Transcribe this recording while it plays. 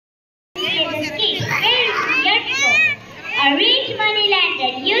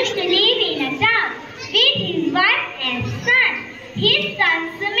landlord used to live in a town with his wife and son. His son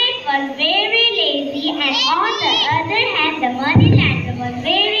Sumit was very lazy, and on the other hand, the money landlord was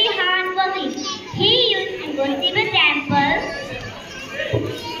very hardworking. He used to go to the temple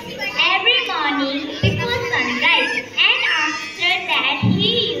every morning before sunrise, and after that he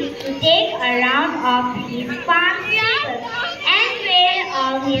used to take a round of his farm tables, and where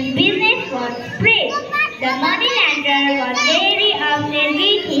all his business was spread. The money lender was very upset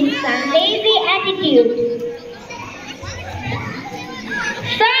with his son's lazy attitude.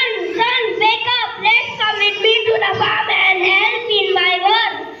 Son, wake up! Let's come with me to the farm and help in my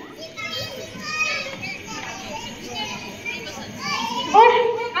work.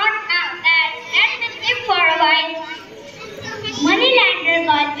 Not now, Dad. Let me sleep for a while. Moneylender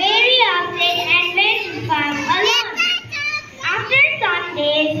got very upset and went to farm alone. After some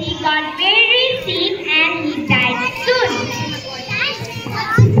days, he got very sick and he died soon.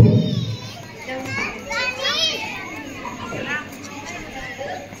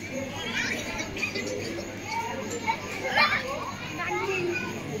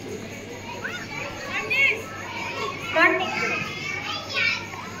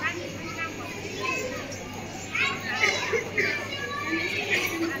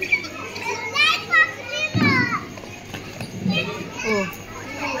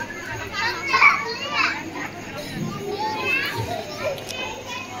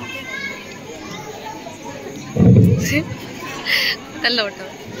 Hello.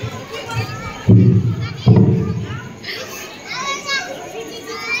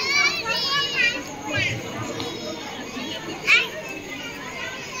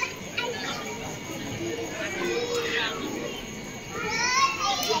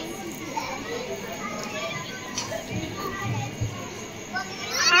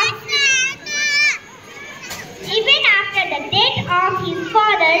 Even after the death of his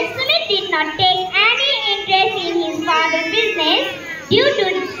father, Sumit did not take any interest in his father's business. Due to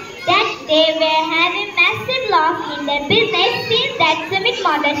that, they were having massive loss in their business. Since that, Sumit's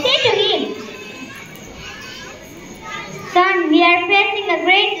mother said to him, "Son, we are facing a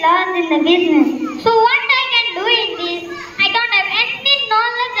great loss in the business. So what I can do in this? I don't have any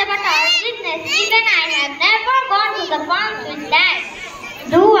knowledge about our business. Even I have never gone to the farm with Dad.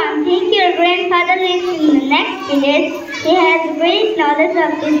 Do one thing, your grandfather lives in the next village. He has great knowledge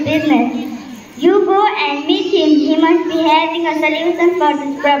of this business. You go and meet him. He must be having a solution for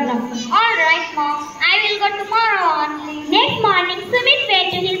this problem." "Alright, Mom. I will go tomorrow only." Next morning, Sumit went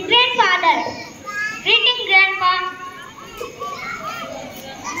to his grandfather. "Greeting, Grandpa."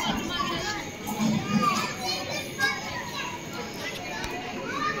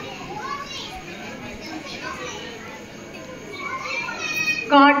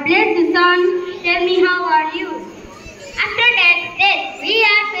 "God bless you, son. Tell me, how are you?" "After Dad's death, we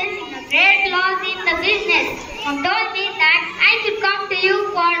are facing a great loss in the business. Mom told me that I should come to you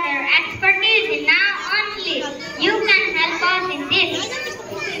for their expertise now only. You can help us in this."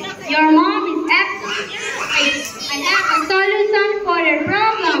 Your mom is absolutely right. I have a solution for your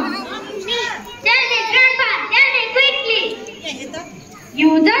problem. "Tell me, Grandpa, tell me quickly." You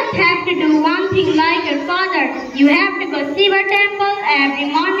just have to do one thing like your father. You have to go see a temple every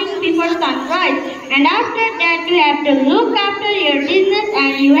morning before sunrise. And after that, you have to look after your business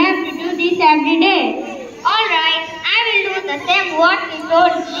and you have to do this every day. "Alright, I will do the same what you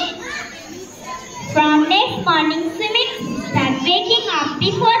told me." From next morning, Sumit started waking up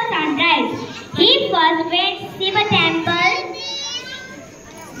before sunrise. He first went to Shiva temple.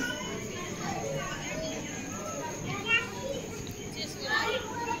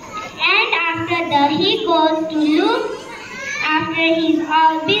 And after that, he goes to look after his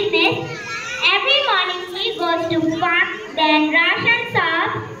all business. Every morning he goes to farm, then ration shop.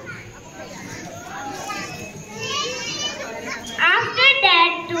 After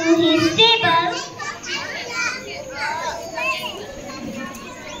that, to his stable.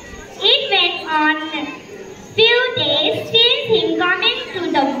 It went on few days since him coming to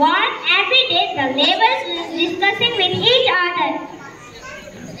the work every day. The laborers were discussing with each other.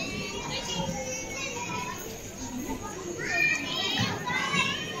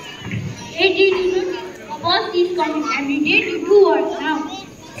 Hey, did you notice our boss is coming every day to do work now?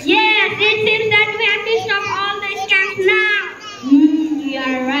 Yes, it seems that we have to stop all the scams now. You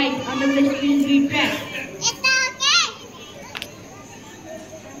are right. Otherwise, we'll be trapped.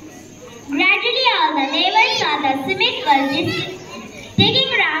 Gradually, all the laborers saw the Sumit was taking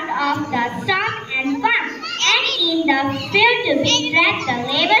round of the stock and farm. And in the fear to be tracked, the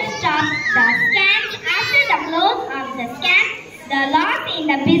laborers stopped the scams. After the close of the scam, the loss in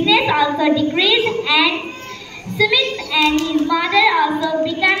the business also decreased, and Sumit and his mother also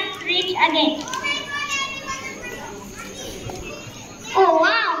became rich again. Oh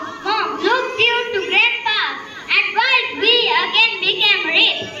wow, Mom, look due to Grandpa. At once we again became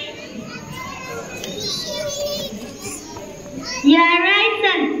rich. You are right,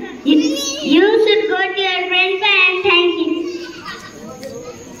 son. You should go to your grandpa and thank him.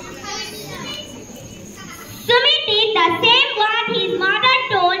 Sumit did the same what his mother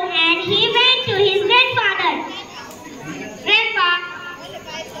told and he went to his grandfather. Grandpa,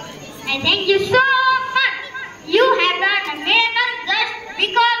 I thank you so much. You have done a miracle just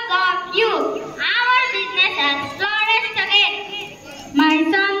because of you. Our business has flourished again. My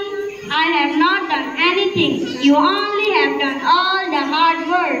son, I have not done anything. You only have done all the hard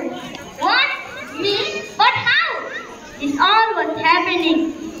work. What? Me? But how? This all was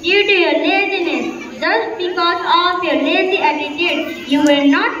happening due to your laziness. Just because of your lazy attitude, you were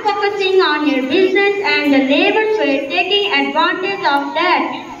not focusing on your business and the laborers were taking advantage of that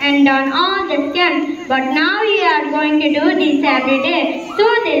and done all the scams. But now you are going to do this every day. So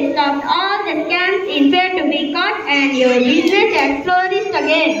they stopped all the scams in fear to be caught and your business has flourished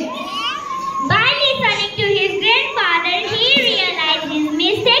again. By listening to his grandfather, he realized his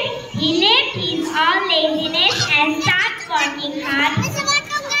mistake. He left his all laziness and started working hard